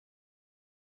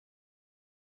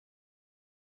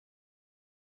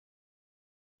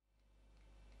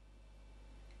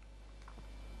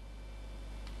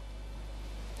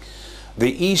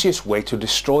The easiest way to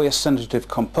destroy a sensitive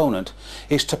component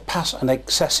is to pass an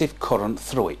excessive current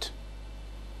through it.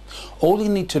 All you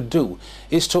need to do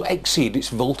is to exceed its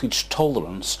voltage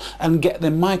tolerance and get the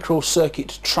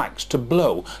microcircuit tracks to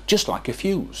blow just like a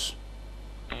fuse.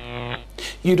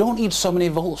 You don't need so many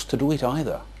volts to do it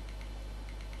either.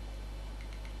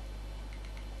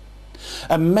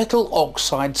 A metal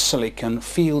oxide silicon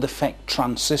field effect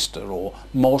transistor, or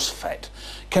MOSFET,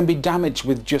 can be damaged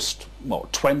with just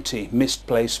 20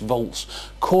 misplaced volts,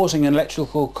 causing an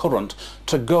electrical current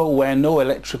to go where no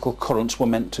electrical currents were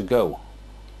meant to go.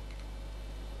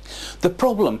 The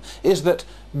problem is that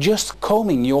just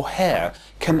combing your hair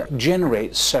can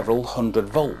generate several hundred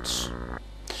volts.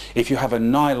 If you have a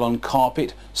nylon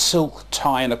carpet, silk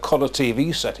tie and a colour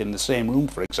TV set in the same room,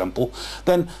 for example,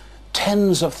 then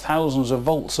tens of thousands of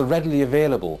volts are readily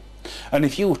available, and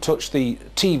if you touch the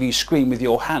TV screen with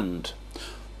your hand,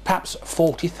 perhaps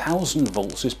 40,000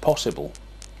 volts is possible.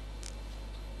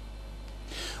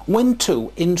 When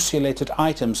two insulated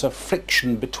items have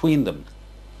friction between them,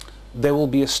 there will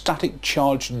be a static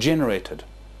charge generated.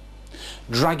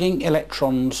 Dragging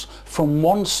electrons from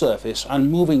one surface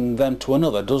and moving them to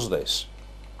another does this.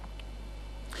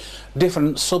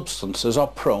 Different substances are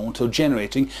prone to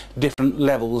generating different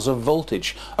levels of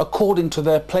voltage according to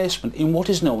their placement in what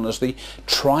is known as the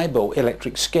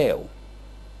triboelectric scale.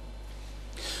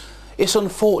 It's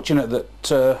unfortunate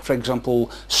that, for example,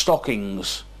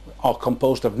 stockings are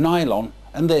composed of nylon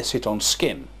and they sit on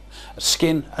skin.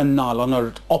 Skin and nylon are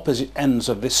at opposite ends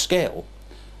of this scale.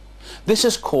 This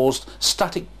has caused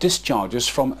static discharges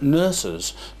from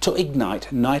nurses to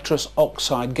ignite nitrous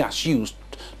oxide gas used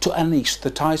to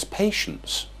anaesthetize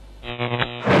patients.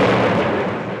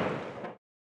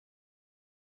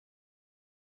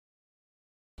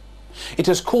 It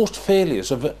has caused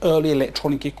failures of early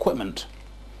electronic equipment,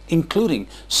 including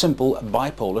simple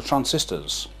bipolar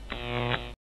transistors.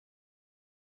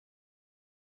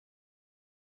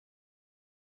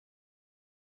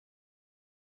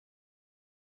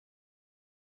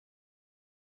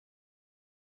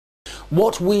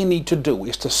 What we need to do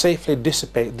is to safely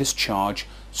dissipate this charge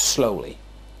slowly.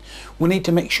 We need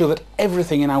to make sure that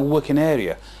everything in our working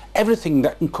area, everything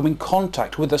that can come in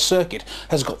contact with the circuit,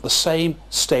 has got the same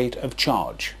state of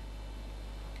charge.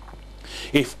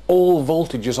 If all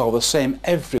voltages are the same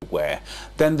everywhere,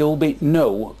 then there will be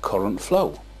no current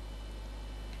flow.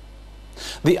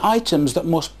 The items that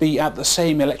must be at the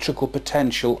same electrical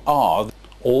potential are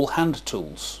all hand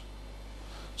tools,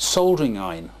 soldering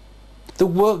iron, the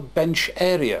workbench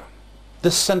area, the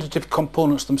sensitive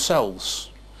components themselves,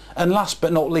 and last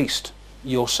but not least,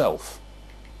 yourself.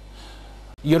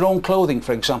 Your own clothing,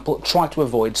 for example, try to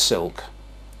avoid silk,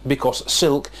 because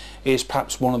silk is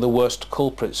perhaps one of the worst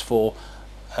culprits for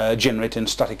generating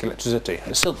static electricity.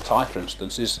 A silk tie, for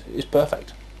instance, is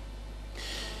perfect.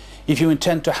 If you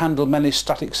intend to handle many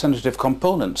static sensitive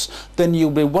components, then you'll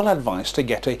be well advised to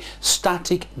get a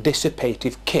static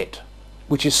dissipative kit,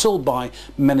 which is sold by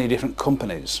many different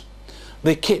companies.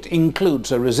 The kit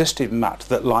includes a resistive mat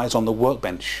that lies on the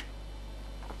workbench.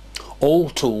 All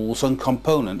tools and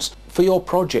components for your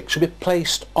project should be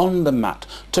placed on the mat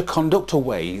to conduct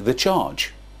away the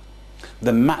charge.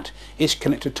 The mat is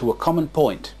connected to a common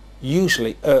point,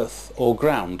 usually earth or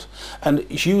ground, and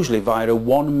usually via a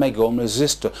 1 megohm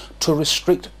resistor to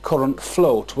restrict current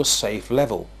flow to a safe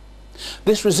level.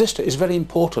 This resistor is very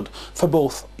important for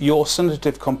both your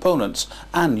sensitive components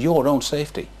and your own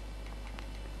safety.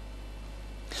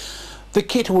 The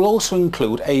kit will also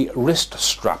include a wrist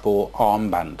strap or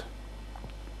armband.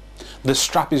 The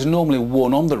strap is normally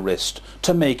worn on the wrist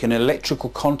to make an electrical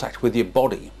contact with your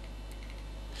body.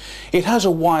 It has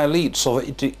a wire lead so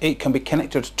that it can be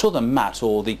connected to the mat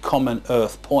or the common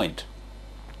earth point.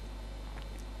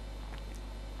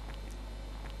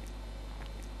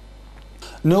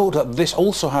 Note that this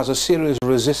also has a series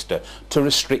resistor to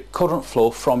restrict current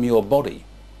flow from your body.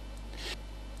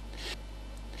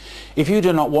 If you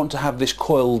do not want to have this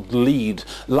coiled lead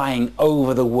lying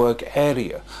over the work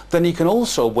area, then you can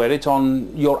also wear it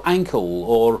on your ankle,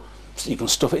 or you can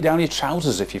stuff it down your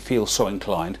trousers if you feel so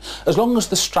inclined, as long as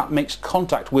the strap makes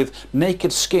contact with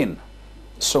naked skin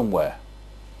somewhere.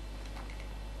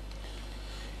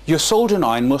 Your soldering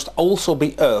iron must also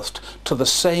be earthed to the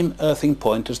same earthing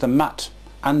point as the mat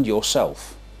and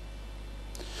yourself.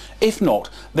 If not,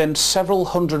 then several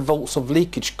hundred volts of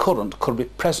leakage current could be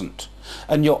present,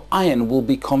 and your iron will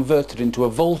be converted into a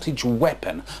voltage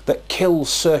weapon that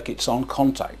kills circuits on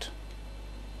contact.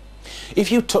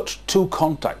 If you touch two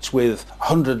contacts with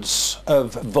hundreds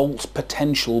of volts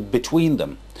potential between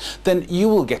them, then you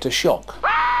will get a shock.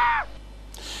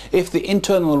 If the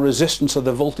internal resistance of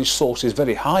the voltage source is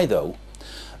very high though,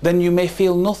 then you may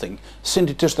feel nothing,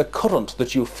 since it is the current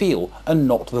that you feel and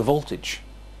not the voltage.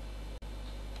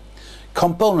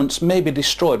 Components may be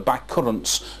destroyed by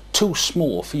currents too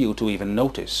small for you to even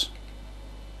notice.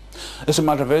 As a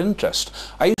matter of interest,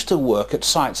 I used to work at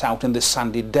sites out in the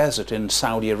sandy desert in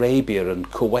Saudi Arabia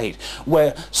and Kuwait,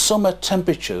 where summer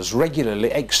temperatures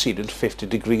regularly exceeded 50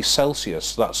 degrees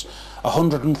Celsius, that's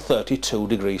 132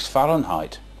 degrees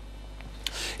Fahrenheit.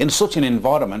 In such an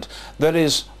environment,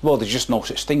 there's just no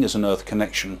such thing as an earth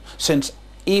connection, since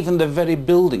even the very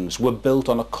buildings were built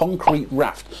on a concrete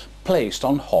raft placed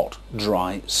on hot,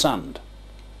 dry sand.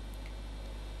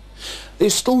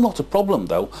 It's still not a problem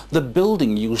though. The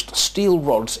building used steel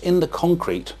rods in the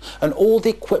concrete and all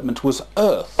the equipment was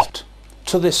earthed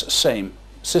to this same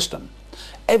system.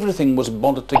 Everything was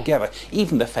bonded together,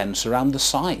 even the fence around the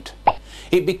site.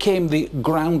 It became the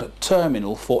ground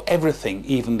terminal for everything,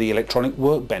 even the electronic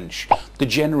workbench, the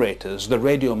generators, the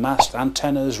radio mast,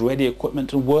 antennas, radio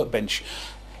equipment and workbench.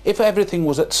 If everything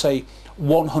was at, say,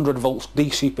 100 volts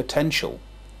DC potential,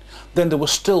 then there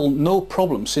was still no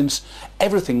problem, since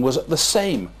everything was at the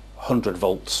same 100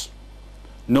 volts.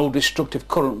 No destructive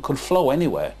current could flow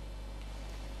anywhere.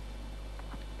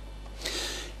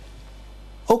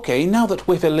 Okay, now that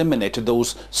we've eliminated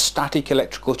those static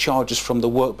electrical charges from the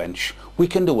workbench, we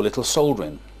can do a little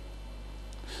soldering.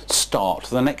 Start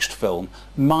the next film,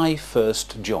 My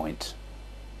First Joint.